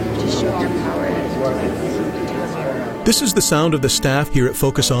This is the sound of the staff here at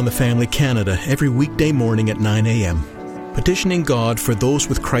Focus on the Family Canada every weekday morning at 9 a.m. Petitioning God for those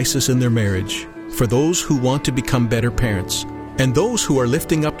with crisis in their marriage, for those who want to become better parents, and those who are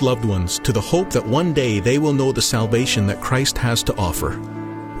lifting up loved ones to the hope that one day they will know the salvation that Christ has to offer.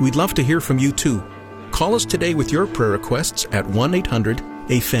 We'd love to hear from you too. Call us today with your prayer requests at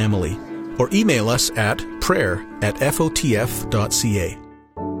 1-800-A-FAMILY or email us at prayer@fotf.ca.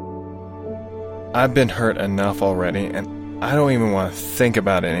 I've been hurt enough already, and I don't even want to think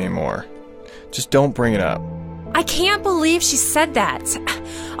about it anymore. Just don't bring it up. I can't believe she said that.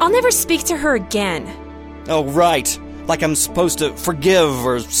 I'll never speak to her again. Oh, right. Like I'm supposed to forgive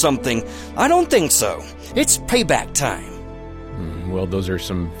or something. I don't think so. It's payback time. Well, those are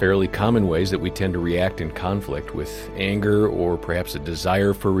some fairly common ways that we tend to react in conflict, with anger or perhaps a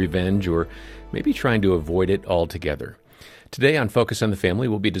desire for revenge, or maybe trying to avoid it altogether. Today on Focus on the Family,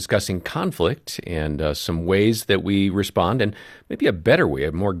 we'll be discussing conflict and some ways that we respond, and maybe a better way,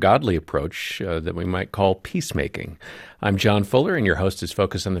 a more godly approach that we might call peacemaking. I'm John Fuller, and your host is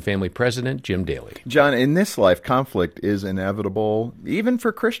Focus on the Family President Jim Daly. John, in this life, conflict is inevitable, even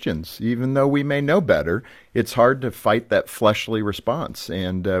for Christians. Even though we may know better, it's hard to fight that fleshly response.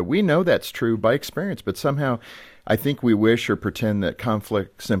 And we know that's true by experience, but somehow I think we wish or pretend that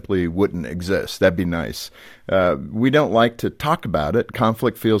conflict simply wouldn't exist. That'd be nice. We don't like to talk about it.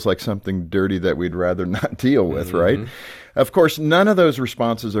 Conflict feels like something dirty that we'd rather not deal with, right? Of course, none of those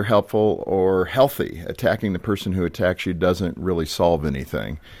responses are helpful or healthy. Attacking the person who attacks you doesn't really solve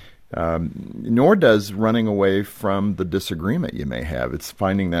anything. Nor does running away from the disagreement you may have. It's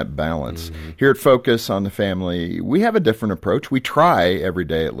finding that balance. Here at Focus on the Family, we have a different approach. We try every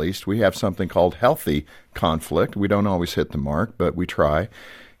day at least. We have something called healthy conflict. We don't always hit the mark, but we try.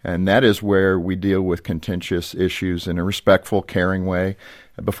 And that is where we deal with contentious issues in a respectful, caring way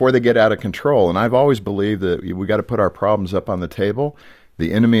before they get out of control. And I've always believed that we got to put our problems up on the table.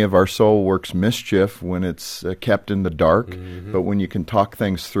 The enemy of our soul works mischief when it's kept in the dark, but when you can talk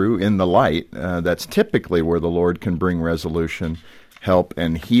things through in the light, that's typically where the Lord can bring resolution, help,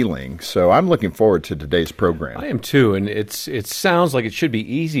 and healing. So I'm looking forward to today's program. I am too, and it sounds like it should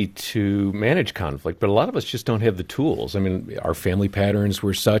be easy to manage conflict, but a lot of us just don't have the tools. I mean, our family patterns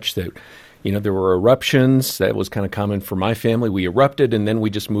were such that, there were eruptions. That was kind of common for my family. We erupted, and then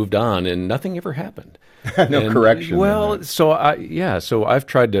we just moved on, and nothing ever happened. Correction. Well, so I've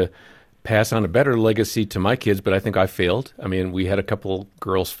tried to pass on a better legacy to my kids, but I think I failed. I mean, we had a couple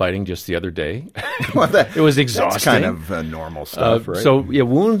girls fighting just the other day. It was exhausting. That's kind of normal stuff, right? So,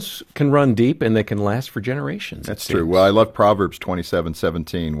 wounds can run deep, and they can last for generations. That's true. Well, I love Proverbs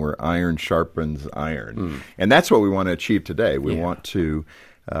 27:17, where iron sharpens iron. And that's what we want to achieve today. We want to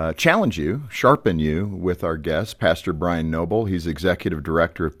challenge you, sharpen you with our guest, Pastor Brian Noble. He's Executive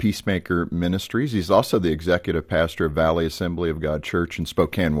Director of Peacemaker Ministries. He's also the Executive Pastor of Valley Assembly of God Church in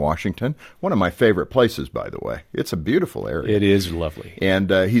Spokane, Washington. One of my favorite places, by the way. It's a beautiful area. It is lovely.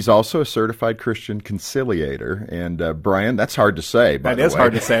 And he's also a certified Christian conciliator. And Brian, that's hard to say, by the way. That is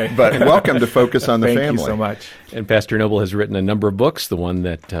hard to say. But welcome to Focus on the Family. Thank you so much. And Pastor Noble has written a number of books. The one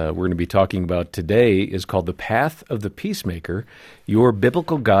that we're going to be talking about today is called The Path of the Peacemaker, Your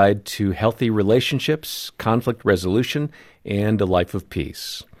Biblical Guide to Healthy Relationships, Conflict Resolution, and a Life of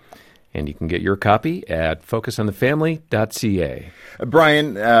Peace. And you can get your copy at focusonthefamily.ca.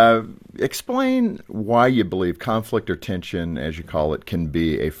 Brian, explain why you believe conflict or tension, as you call it, can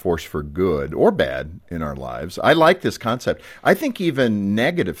be a force for good or bad in our lives. I like this concept. I think even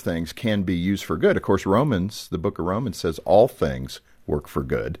negative things can be used for good. Of course, the book of Romans says all things work for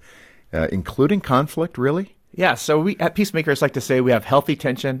good, including conflict, really? Yeah, so we at Peacemakers like to say we have healthy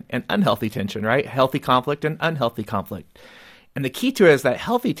tension and unhealthy tension, right? Healthy conflict and unhealthy conflict. And the key to it is that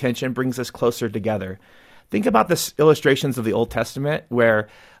healthy tension brings us closer together. Think about the illustrations of the Old Testament where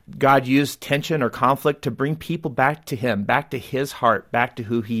God used tension or conflict to bring people back to Him, back to His heart, back to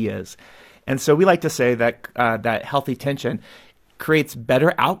who He is. And so we like to say that that healthy tension creates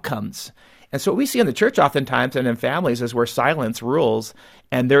better outcomes. And so what we see in the church oftentimes and in families is where silence rules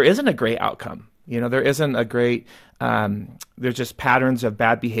and there isn't a great outcome. There isn't a great, there's just patterns of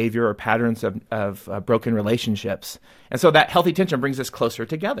bad behavior or patterns of broken relationships. And so that healthy tension brings us closer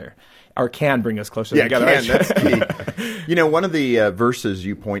together, or can bring us closer together. Yeah, that's key. One of the verses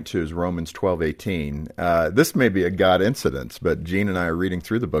you point to is Romans 12:18. This may be a God incident, but Gene and I are reading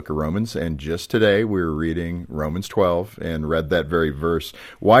through the book of Romans, and just today we were reading Romans 12 and read that very verse.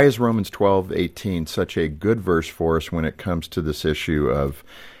 Why is Romans 12:18 such a good verse for us when it comes to this issue of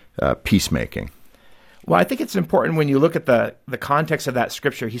peacemaking? Well, I think it's important when you look at the context of that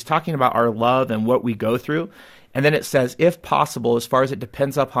scripture. He's talking about our love and what we go through. And then it says, if possible, as far as it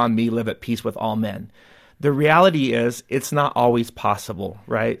depends upon me, live at peace with all men. The reality is it's not always possible,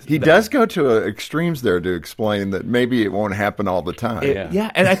 right? He does go to extremes there to explain that maybe it won't happen all the time. Yeah,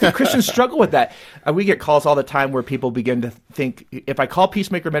 and I think Christians struggle with that. We get calls all the time where people begin to think, if I call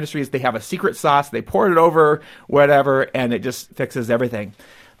Peacemaker Ministries, they have a secret sauce, they pour it over, whatever, and it just fixes everything.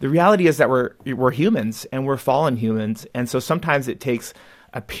 The reality is that we're humans, and we're fallen humans, and so sometimes it takes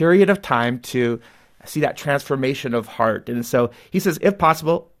a period of time to see that transformation of heart. And so he says, if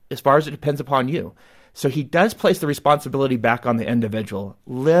possible, as far as it depends upon you. So he does place the responsibility back on the individual.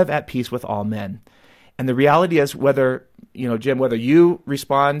 Live at peace with all men. And the reality is, whether, Jim, whether you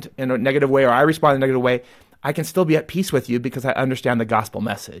respond in a negative way or I respond in a negative way, I can still be at peace with you because I understand the gospel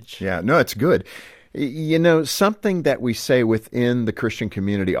message. Yeah, no, it's good. Something that we say within the Christian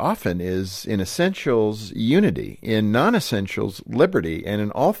community often is, in essentials, unity, in non-essentials, liberty, and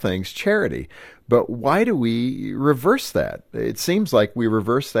in all things, charity. But why do we reverse that? It seems like we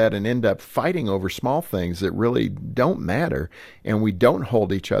reverse that and end up fighting over small things that really don't matter, and we don't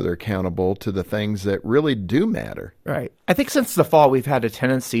hold each other accountable to the things that really do matter. Right. I think since the fall, we've had a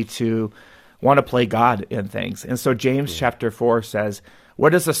tendency to want to play God in things. And so James chapter 4 says,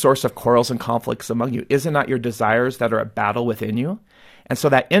 what is the source of quarrels and conflicts among you? Is it not your desires that are at battle within you? And so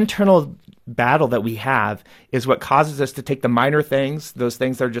that internal battle that we have is what causes us to take the minor things, those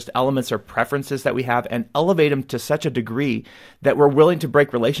things that are just elements or preferences that we have, and elevate them to such a degree that we're willing to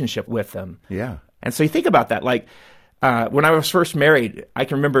break relationship with them. Yeah. And so you think about that, like when I was first married, I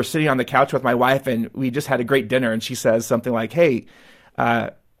can remember sitting on the couch with my wife, and we just had a great dinner, and she says something like, hey,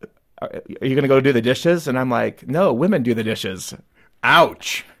 are you going to go do the dishes? And I'm like, no, women do the dishes.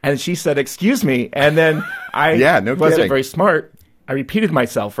 Ouch. And she said, excuse me. And then I wasn't kidding. very smart. I repeated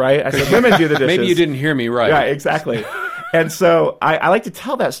myself, right? I said, women do the dishes. Maybe you didn't hear me right. Yeah, exactly. And so I like to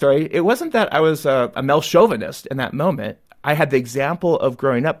tell that story. It wasn't that I was a male chauvinist in that moment. I had the example of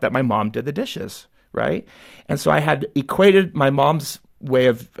growing up that my mom did the dishes, right? And so I had equated my mom's way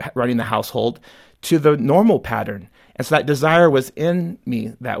of running the household to the normal pattern. And so that desire was in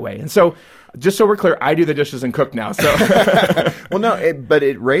me that way. And so just so we're clear, I do the dishes and cook now. So, well, no, but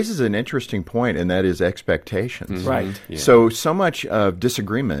it raises an interesting point, and that is expectations. Mm-hmm. Right. Yeah. So much of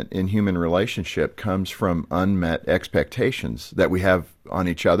disagreement in human relationship comes from unmet expectations that we have on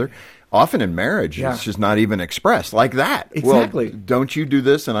each other. Often in marriage, it's just not even expressed like that. Exactly. Well, don't you do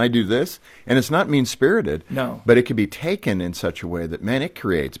this and I do this? And it's not mean-spirited. No. But it can be taken in such a way that, man, it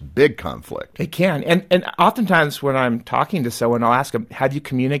creates big conflict. It can. And oftentimes when I'm talking to someone, I'll ask them, have you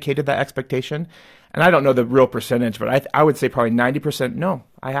communicated that expectation? And I don't know the real percentage, but I would say probably 90%, no,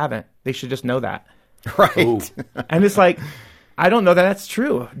 I haven't. They should just know that. Right. And it's like, I don't know that that's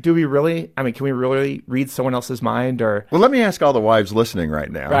true. Do we really? I mean, can we really read someone else's mind? Or well, let me ask all the wives listening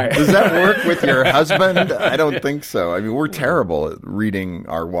right now. Right. Does that work with your husband? I don't think so. I mean, we're terrible at reading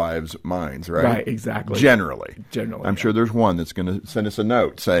our wives' minds, right? Right, exactly. Generally. I'm sure there's one that's going to send us a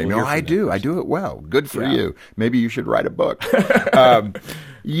note saying, no, I do it well. Good for you. Maybe you should write a book.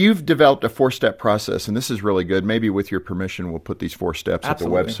 You've developed a 4-step process, and this is really good. Maybe with your permission, we'll put these 4 steps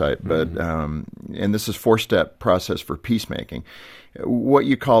Absolutely. at the website. But and this is 4-step process for peacemaking. What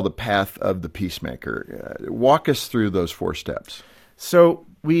you call the path of the peacemaker. Walk us through those 4 steps. So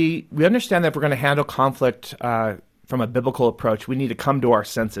we understand that if we're going to handle conflict from a biblical approach, we need to come to our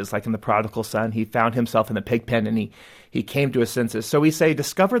senses. Like in the prodigal son, he found himself in the pig pen, and he came to his senses. So we say,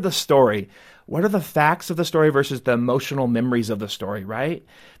 discover the story. What are the facts of the story versus the emotional memories of the story, right?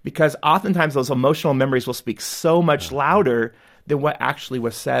 Because oftentimes those emotional memories will speak so much louder than what actually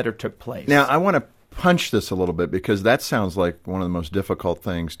was said or took place. Now, I want to punch this a little bit because that sounds like one of the most difficult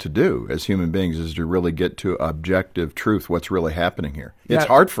things to do as human beings is to really get to objective truth, what's really happening here. It's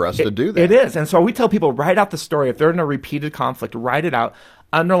hard for us to do that. It is. And so we tell people, write out the story. If they're in a repeated conflict, write it out,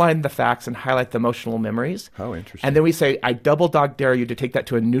 underline the facts, and highlight the emotional memories. Oh, interesting. And then we say, I double dog dare you to take that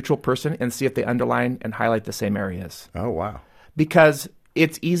to a neutral person and see if they underline and highlight the same areas. Oh, wow. Because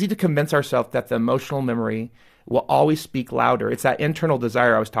it's easy to convince ourselves that the emotional memory will always speak louder. It's that internal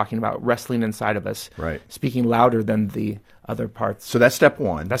desire I was talking about wrestling inside of us, right, speaking louder than the other parts. So that's step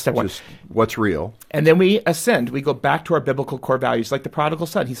 1. That's step 1. Just what's real. And then we ascend. We go back to our biblical core values. Like the prodigal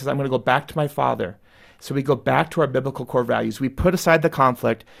son, he says, I'm going to go back to my father. So we go back to our biblical core values. We put aside the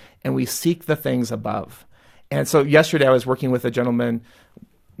conflict and we seek the things above. And so yesterday I was working with a gentleman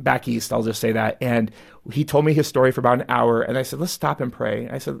back east, I'll just say that, and he told me his story for about an hour, and I said, let's stop and pray.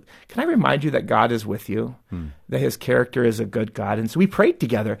 I said, can I remind you that God is with you, that his character is a good God? And so we prayed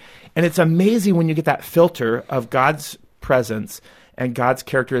together, and it's amazing when you get that filter of God's presence and God's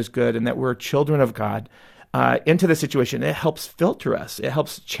character is good and that we're children of God into the situation. It helps filter us. It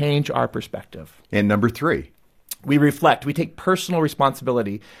helps change our perspective. And number 3. We reflect. We take personal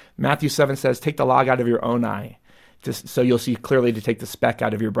responsibility. Matthew 7 says, take the log out of your own eye, just so you'll see clearly to take the speck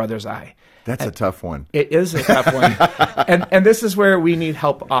out of your brother's eye. That's a tough one. It is a tough one. And this is where we need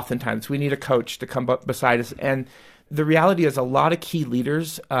help oftentimes. We need a coach to come beside us. And the reality is a lot of key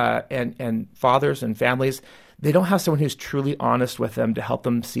leaders and fathers and families, they don't have someone who's truly honest with them to help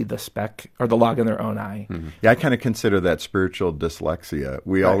them see the speck or the log in their own eye. Mm-hmm. Yeah, I kind of consider that spiritual dyslexia.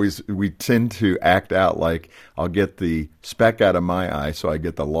 We tend to act out like, I'll get the speck out of my eye so I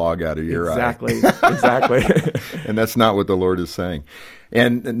get the log out of your eye. Exactly. And that's not what the Lord is saying.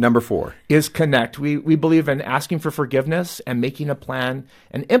 And number 4 is connect. We believe in asking for forgiveness and making a plan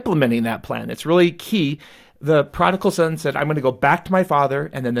and implementing that plan. It's really key. The prodigal son said, I'm going to go back to my father.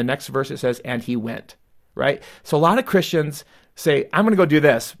 And then the next verse it says, and he went. Right? So a lot of Christians say, I'm going to go do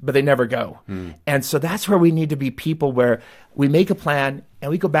this, but they never go. And so that's where we need to be people where we make a plan and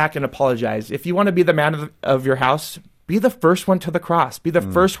we go back and apologize. If you want to be the man of your house, be the first one to the cross. Be the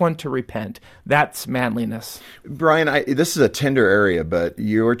first one to repent. That's manliness. Brian, this is a tender area, but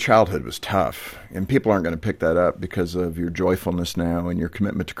your childhood was tough. And people aren't going to pick that up because of your joyfulness now and your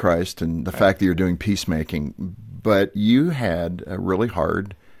commitment to Christ and the fact that you're doing peacemaking. But you had a really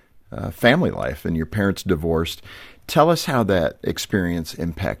hard family life, and your parents divorced. Tell us how that experience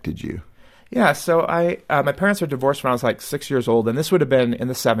impacted you. Yeah, so my parents were divorced when I was like 6 years old, and this would have been in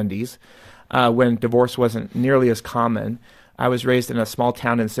the 70s when divorce wasn't nearly as common. I was raised in a small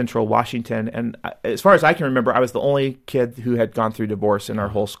town in central Washington, and as far as I can remember, I was the only kid who had gone through divorce in our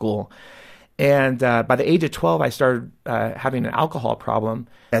whole school. And by the age of 12, I started having an alcohol problem.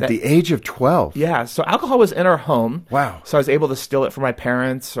 At the age of 12? Yeah. So alcohol was in our home. Wow. So I was able to steal it from my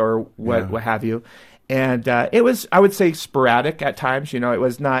parents or what have you. And it was, I would say, sporadic at times. It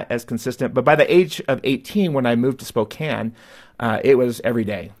was not as consistent. But by the age of 18, when I moved to Spokane, it was every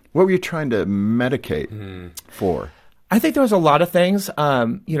day. What were you trying to medicate for? I think there was a lot of things.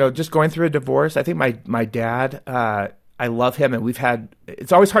 Just going through a divorce. I think my dad... I love him, and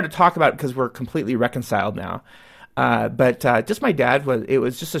it's always hard to talk about because we're completely reconciled now. But just my dad, it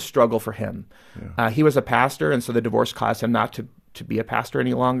was just a struggle for him. Yeah. He was a pastor, and so the divorce caused him not to be a pastor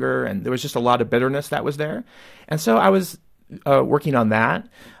any longer, and there was just a lot of bitterness that was there. And so I was working on that.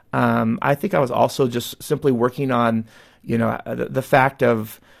 I think I was also just simply working on, the fact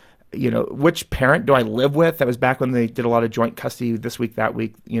of, which parent do I live with? That was back when they did a lot of joint custody this week, that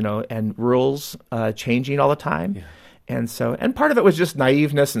week, and rules changing all the time. Yeah. And part of it was just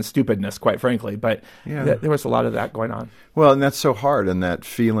naiveness and stupidness, quite frankly. But there was a lot of that going on. Well, and that's so hard. And that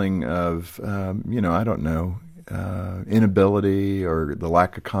feeling of, I don't know, inability or the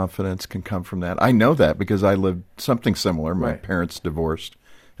lack of confidence can come from that. I know that because I lived something similar. My parents divorced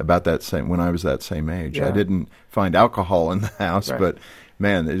about when I was that same age. Yeah. I didn't find alcohol in the house, but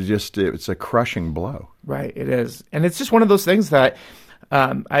man, it's a crushing blow. Right, it is. And it's just one of those things that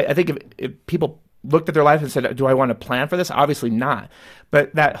I think if people looked at their life and said, do I want to plan for this? Obviously not.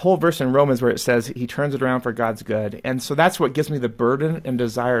 But that whole verse in Romans where it says he turns it around for God's good. And so that's what gives me the burden and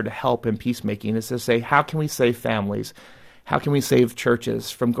desire to help in peacemaking, is to say, how can we save families? How can we save churches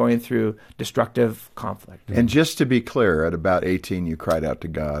from going through destructive conflict? And just to be clear, at about 18, you cried out to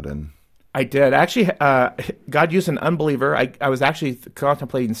God. And I did. Actually, God used an unbeliever. I was actually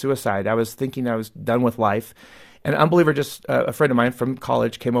contemplating suicide. I was thinking I was done with life. An unbeliever, just a friend of mine from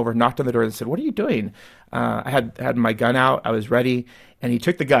college, came over, knocked on the door, and said, "What are you doing?" I had my gun out. I was ready, and he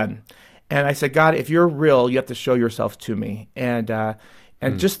took the gun. And I said, "God, if you're real, you have to show yourself to me." And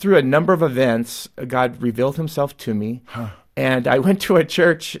just through a number of events, God revealed himself to me. Huh. And I went to a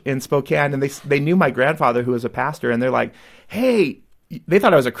church in Spokane, and they knew my grandfather, who was a pastor, and they're like, "Hey," they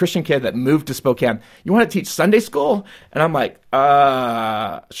thought I was a Christian kid that moved to Spokane. "You want to teach Sunday school?" And I'm like,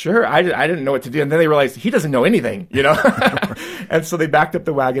 sure. I didn't know what to do. And then they realized he doesn't know anything, And so they backed up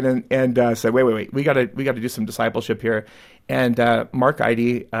the wagon and said, wait, we got to do some discipleship here. And Mark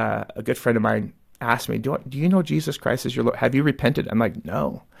Idy, a good friend of mine, asked me, do you know Jesus Christ as your Lord? Have you repented? I'm like,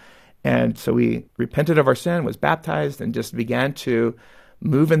 no. And so we repented of our sin, was baptized, and just began to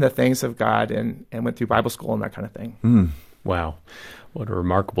move in the things of God and went through Bible school and that kind of thing. Wow. What a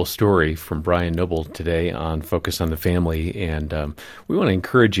remarkable story from Brian Noble today on Focus on the Family. And we want to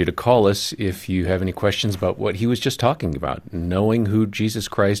encourage you to call us if you have any questions about what he was just talking about, knowing who Jesus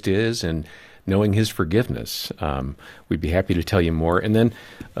Christ is and knowing his forgiveness. We'd be happy to tell you more. And then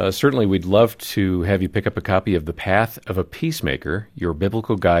certainly we'd love to have you pick up a copy of The Path of a Peacemaker, your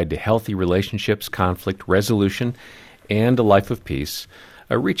biblical guide to healthy relationships, conflict resolution, and a life of peace.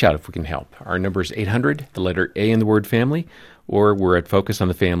 Reach out if we can help. Our number is 800, the letter A in the word family, or we're at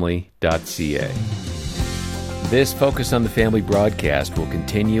focusonthefamily.ca. This Focus on the Family broadcast will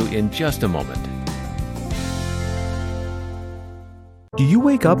continue in just a moment. Do you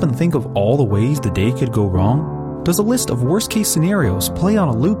wake up and think of all the ways the day could go wrong? Does a list of worst-case scenarios play on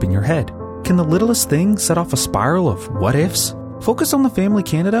a loop in your head? Can the littlest thing set off a spiral of what-ifs? Focus on the Family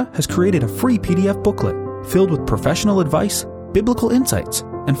Canada has created a free PDF booklet filled with professional advice, biblical insights,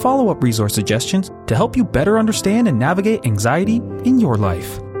 and follow-up resource suggestions to help you better understand and navigate anxiety in your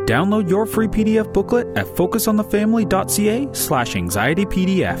life. Download your free PDF booklet at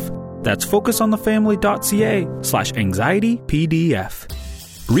focusonthefamily.ca/anxietypdf. That's focusonthefamily.ca/anxietypdf.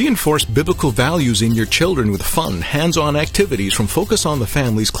 Reinforce biblical values in your children with fun, hands-on activities from Focus on the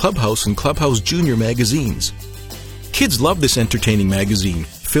Family's Clubhouse and Clubhouse Junior magazines. Kids love this entertaining magazine,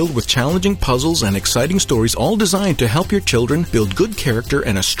 filled with challenging puzzles and exciting stories, all designed to help your children build good character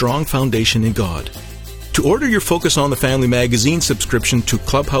and a strong foundation in God. To order your Focus on the Family magazine subscription to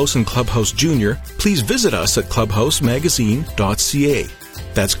Clubhouse and Clubhouse Junior, please visit us at clubhousemagazine.ca.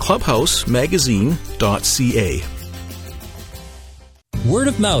 That's clubhousemagazine.ca. Word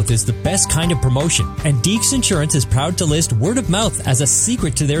of mouth is the best kind of promotion, and Deeks Insurance is proud to list word of mouth as a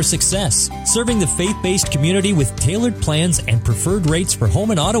secret to their success. Serving the faith-based community with tailored plans and preferred rates for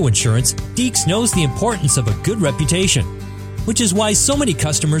home and auto insurance, Deeks knows the importance of a good reputation, which is why so many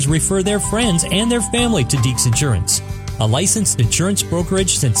customers refer their friends and their family to Deeks Insurance, a licensed insurance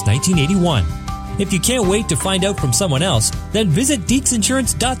brokerage since 1981. If you can't wait to find out from someone else, then visit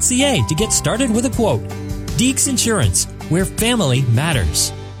deeksinsurance.ca to get started with a quote. Deeks Insurance, where family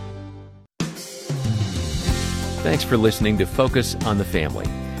matters. Thanks for listening to Focus on the Family.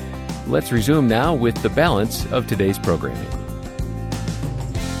 Let's resume now with the balance of today's programming.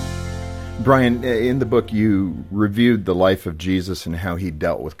 Brian, in the book, you reviewed the life of Jesus and how he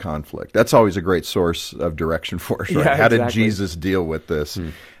dealt with conflict. That's always a great source of direction for us, right? Yeah, how exactly. did Jesus deal with this?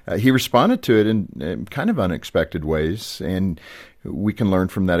 He responded to it in kind of unexpected ways, and we can learn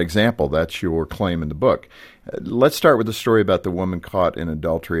from that example. That's your claim in the book. Let's start with the story about the woman caught in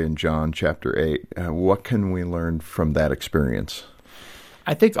adultery in John chapter 8. What can we learn from that experience?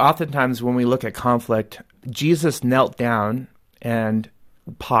 I think oftentimes when we look at conflict, Jesus knelt down and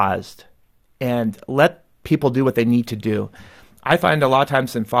paused and let people do what they need to do. I find a lot of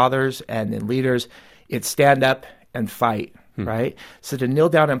times in fathers and in leaders, it's stand up and fight, right? So to kneel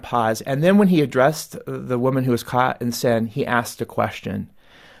down and pause. And then when he addressed the woman who was caught in sin, he asked a question.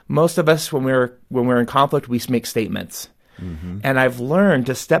 Most of us, when we're in conflict, we make statements. And I've learned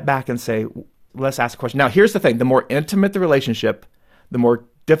to step back and say, let's ask a question. Now, here's the thing. The more intimate the relationship, the more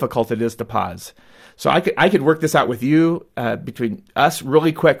difficult it is to pause. So I could work this out with you between us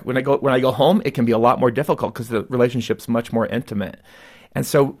really quick. When I go home, it can be a lot more difficult because the relationship's much more intimate. And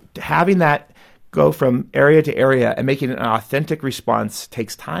so having that go from area to area and making an authentic response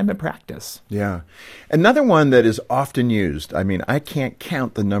takes time and practice. Yeah. Another one that is often used, I mean, I can't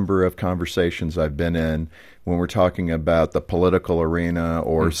count the number of conversations I've been in when we're talking about the political arena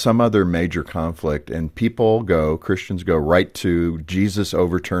or some other major conflict, and Christians go right to Jesus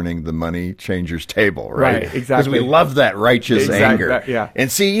overturning the money changer's table, right? Right, exactly. Because we love that righteous anger. Yeah. And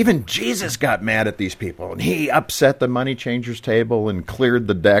see, even Jesus got mad at these people, and he upset the money changer's table and cleared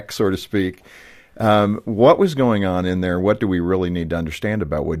the deck, so to speak. What was going on in there? What do we really need to understand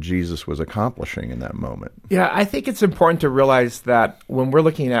about what Jesus was accomplishing in that moment? Yeah, I think it's important to realize that when we're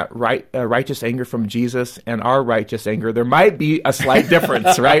looking at righteous anger from Jesus and our righteous anger, there might be a slight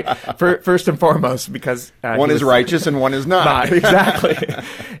difference, right? First and foremost, because one is righteous and one is not. Exactly.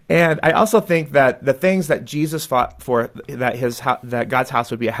 And I also think that the things that Jesus fought for, that God's house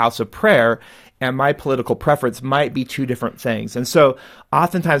would be a house of prayer, and my political preference might be two different things. And so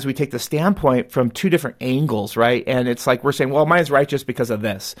oftentimes we take the standpoint from two different angles, right? And it's like we're saying, well, mine's righteous because of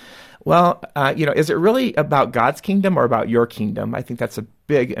this. Well, is it really about God's kingdom or about your kingdom? I think that's a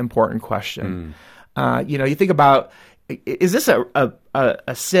big, important question. You think about, is this a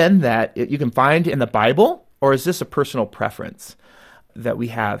sin that you can find in the Bible, or is this a personal preference that we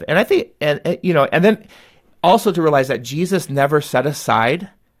have? And I think, and then also to realize that Jesus never set aside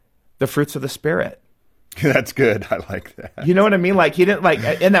the fruits of the Spirit. That's good. I like that. You know what I mean? Like he didn't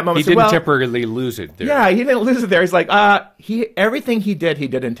in that moment. He didn't temporarily lose it there. Yeah, he didn't lose it there. He's like, everything he did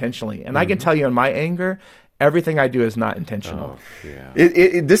intentionally. And I can tell you, in my anger, everything I do is not intentional. Oh, yeah.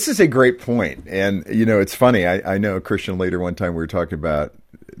 This is a great point. And it's funny. I know a Christian leader one time we were talking about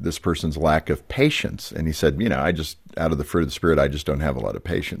this person's lack of patience. And he said, I just, out of the fruit of the Spirit, I just don't have a lot of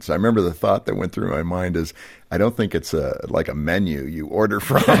patience. I remember the thought that went through my mind is, I don't think it's like a menu you order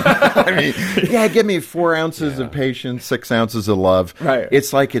from. I mean, give me 4 ounces of patience, 6 ounces of love. Right.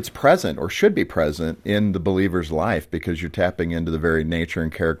 It's like it's present or should be present in the believer's life because you're tapping into the very nature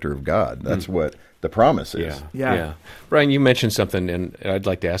and character of God. That's what the promise is. Yeah. Brian, you mentioned something, and I'd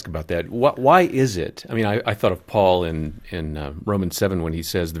like to ask about that. Why is it? I mean, I thought of Paul in Romans 7 when he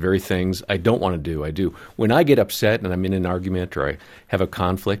says, the very things I don't want to do, I do. When I get upset and I'm in an argument or I have a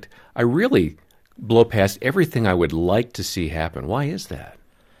conflict, I really blow past everything I would like to see happen. Why is that?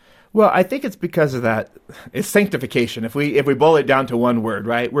 Well, I think it's because of that. It's sanctification. If we boil it down to one word,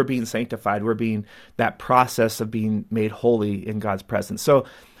 right? We're being sanctified. We're being that process of being made holy in God's presence. So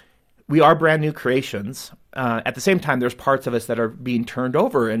we are brand new creations. At the same time, there's parts of us that are being turned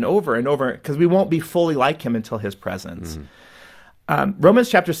over and over and over because we won't be fully like him until his presence. Romans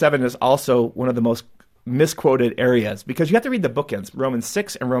chapter 7 is also one of the most misquoted areas because you have to read the bookends, Romans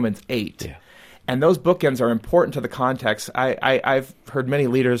 6 and Romans 8. Yeah. And those bookends are important to the context. I've heard many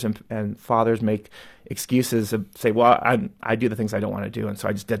leaders and fathers make excuses and say, well, I do the things I don't want to do, and so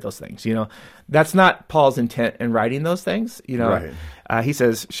I just did those things. That's not Paul's intent in writing those things. Right. He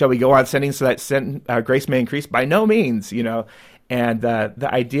says, shall we go on sinning so that grace may increase? By no means, And the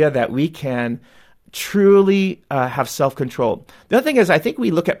idea that we can truly have self-control. The other thing is I think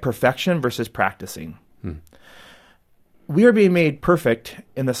we look at perfection versus practicing. We are being made perfect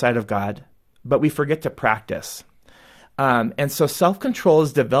in the sight of God, but we forget to practice. And so self-control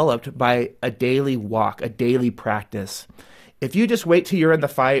is developed by a daily walk, a daily practice. If you just wait till you're in the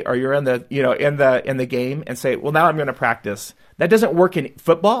fight or you're in the, in the game and say, well, now I'm going to practice. That doesn't work in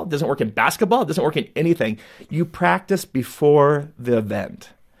football, it doesn't work in basketball, it doesn't work in anything. You practice before the event.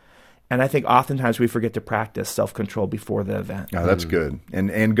 And I think oftentimes we forget to practice self-control before the event. Oh, that's good.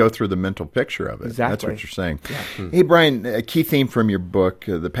 And go through the mental picture of it. Exactly. That's what you're saying. Yeah. Hey, Brian, a key theme from your book,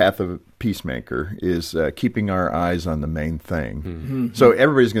 The Path of a Peacemaker, is keeping our eyes on the main thing. So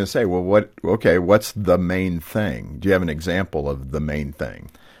everybody's going to say, well, what's the main thing? Do you have an example of the main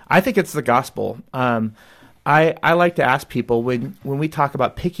thing? I think it's the gospel. I like to ask people, when we talk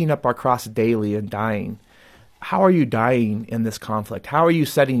about picking up our cross daily and dying, how are you dying in this conflict? How are you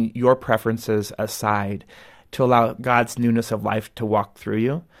setting your preferences aside to allow God's newness of life to walk through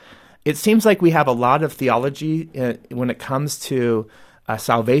you? It seems like we have a lot of theology when it comes to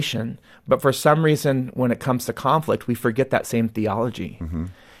salvation, but for some reason, when it comes to conflict, we forget that same theology.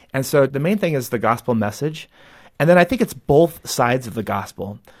 And so the main thing is the gospel message. And then I think it's both sides of the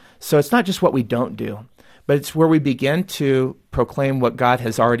gospel. So it's not just what we don't do, but it's where we begin to proclaim what God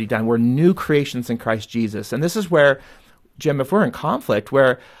has already done. We're new creations in Christ Jesus. And this is where, Jim, if we're in conflict,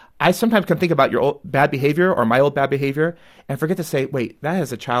 where I sometimes can think about your old bad behavior or my old bad behavior and forget to say, wait, that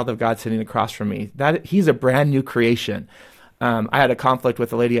is a child of God sitting across from me. He's a brand new creation. I had a conflict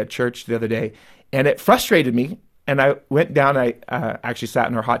with a lady at church the other day, and it frustrated me. And I went down, I actually sat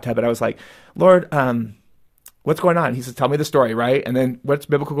in her hot tub, and I was like, Lord, what's going on? He said, tell me the story, right? And then what's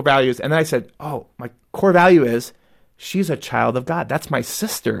biblical values? And then I said, oh, my core value is she's a child of God. That's my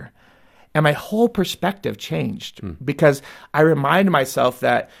sister. And my whole perspective changed because I remind myself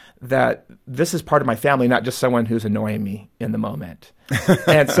that this is part of my family, not just someone who's annoying me in the moment.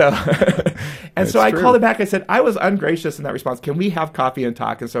 And so I called her back. I said, I was ungracious in that response. Can we have coffee and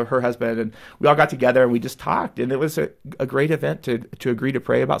talk? And so her husband and we all got together and we just talked. And it was a great event to agree to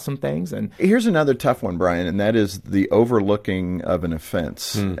pray about some things. And here's another tough one, Brian, and that is the overlooking of an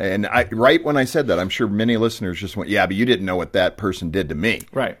offense. And right when I said that, I'm sure many listeners just went, yeah, but you didn't know what that person did to me.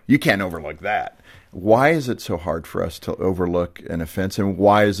 Right. You can't overlook that. Why is it so hard for us to overlook an offense, and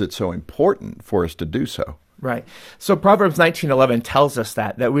why is it so important for us to do so? Right. So Proverbs 19:11 tells us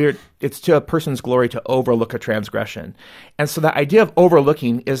that it's to a person's glory to overlook a transgression. And so the idea of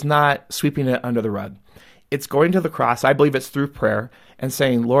overlooking is not sweeping it under the rug. It's going to the cross. I believe it's through prayer and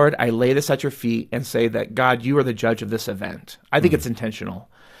saying, Lord, I lay this at your feet and say that, God, you are the judge of this event. I think it's intentional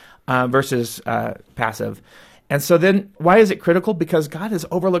versus passive. And so then why is it critical? Because God has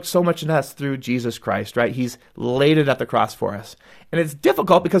overlooked so much in us through Jesus Christ, right? He's laid it at the cross for us. And it's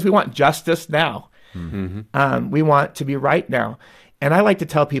difficult because we want justice now. We want to be right now. And I like to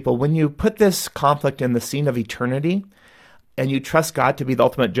tell people, when you put this conflict in the scene of eternity and you trust God to be the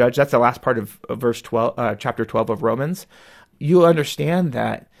ultimate judge, that's the last part of chapter 12 of Romans, you understand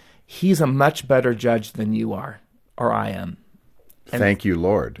that he's a much better judge than you are or I am. Thank you,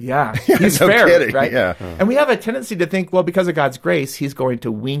 Lord. Yeah, he's no fair, kidding. right? Yeah. And we have a tendency to think, well, because of God's grace, he's going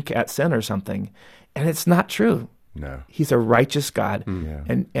to wink at sin or something. And it's not true. No. He's a righteous God,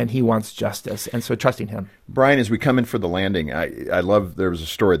 and he wants justice, and so trusting him. Brian, as we come in for the landing, I love, there was a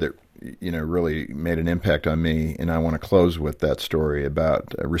story that really made an impact on me, and I want to close with that story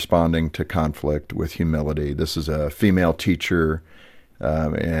about responding to conflict with humility. This is a female teacher,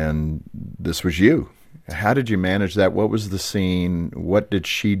 and this was you. How did you manage that? What was the scene? What did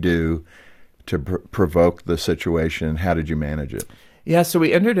she do to provoke the situation? How did you manage it? Yeah, so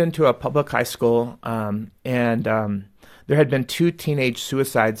we entered into a public high school, and there had been 2 teenage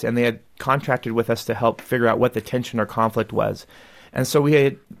suicides, and they had contracted with us to help figure out what the tension or conflict was. And so we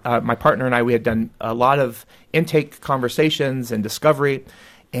had, my partner and I, we had done a lot of intake conversations and discovery,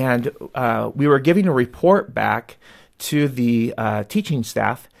 and we were giving a report back to the teaching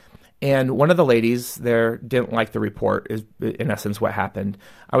staff. And one of the ladies there didn't like the report, is in essence what happened.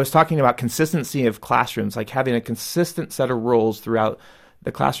 I was talking about consistency of classrooms, like having a consistent set of rules throughout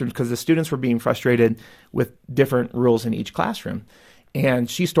the classrooms, because the students were being frustrated with different rules in each classroom. And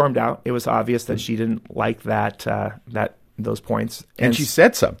she stormed out. It was obvious that she didn't like those points. And she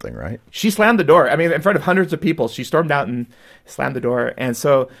said something, right? She slammed the door. I mean, in front of hundreds of people, she stormed out and slammed the door. And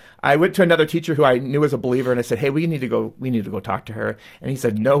so I went to another teacher who I knew was a believer, and I said, "Hey, we need to go talk to her." And he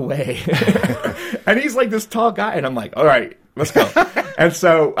said, "No way." And he's like this tall guy, and I'm like, "All right, let's go." And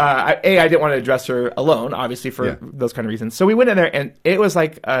so I didn't want to address her alone, obviously, for those kind of reasons. So we went in there, and it was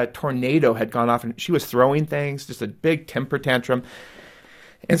like a tornado had gone off, and she was throwing things, just a big temper tantrum.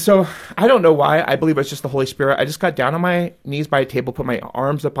 And so I don't know why. I believe it was just the Holy Spirit. I just got down on my knees by a table, put my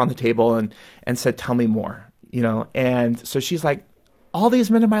arms up on the table, and said, "Tell me more." And so she's like, "All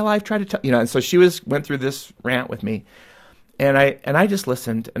these men in my life try to tell," and so she went through this rant with me. And I just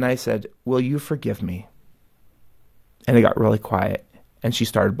listened, and I said, "Will you forgive me?" And it got really quiet, and she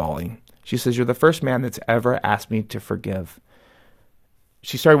started bawling. She says, "You're the first man that's ever asked me to forgive."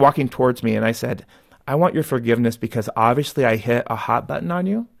 She started walking towards me, and I said, "I want your forgiveness because obviously I hit a hot button on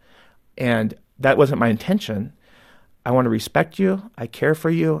you, and that wasn't my intention. I want to respect you, I care for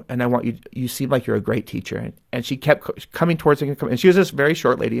you, and I want you seem like you're a great teacher." And she kept coming towards me, and she was this very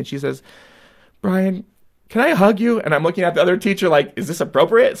short lady, and she says, "Brian, can I hug you?" And I'm looking at the other teacher like, "Is this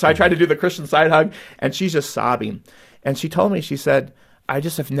appropriate?" So I tried to do the Christian side hug, and she's just sobbing. And she told me, she said, "I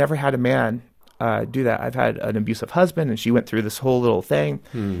just have never had a man do that. I've had an abusive husband," and she went through this whole little thing.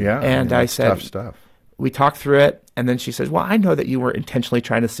 And I said, tough stuff. We talked through it, and then she says, "Well, I know that you were intentionally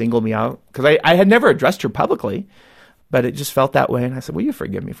trying to single me out," because I had never addressed her publicly, but it just felt that way. And I said, "Will you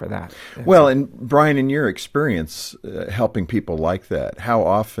forgive me for that?" Well, and Brian, in your experience helping people like that, how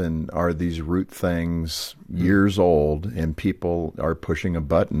often are these root things years old and people are pushing a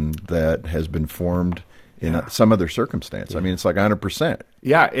button that has been formed in some other circumstance? I mean, it's like 100%.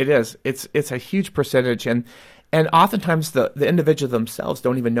 Yeah, it is. It's a huge percentage. And oftentimes the individual themselves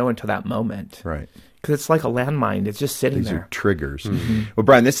don't even know until that moment. Right. Because it's like a landmine. It's just sitting there. These are triggers. Well,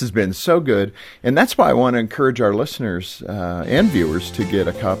 Brian, this has been so good. And that's why I want to encourage our listeners and viewers to get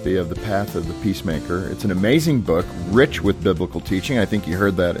a copy of The Path of the Peacemaker. It's an amazing book, rich with biblical teaching. I think you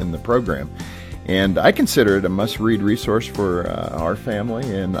heard that in the program. And I consider it a must-read resource for our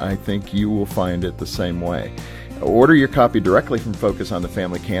family, and I think you will find it the same way. Order your copy directly from Focus on the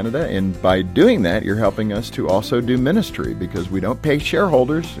Family Canada, and by doing that, you're helping us to also do ministry, because we don't pay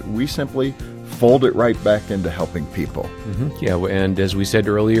shareholders. We simply fold it right back into helping people. Yeah, and as we said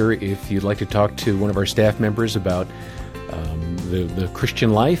earlier, if you'd like to talk to one of our staff members about the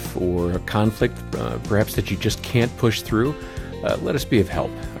Christian life or a conflict perhaps that you just can't push through, let us be of help.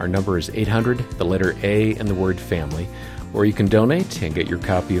 Our number is 800, the letter A, and the word family. Or you can donate and get your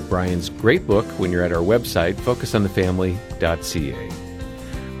copy of Brian's great book when you're at our website, focusonthefamily.ca.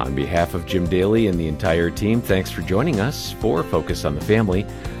 On behalf of Jim Daly and the entire team, thanks for joining us for Focus on the Family.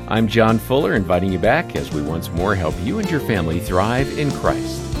 I'm John Fuller, inviting you back as we once more help you and your family thrive in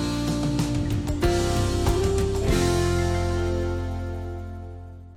Christ.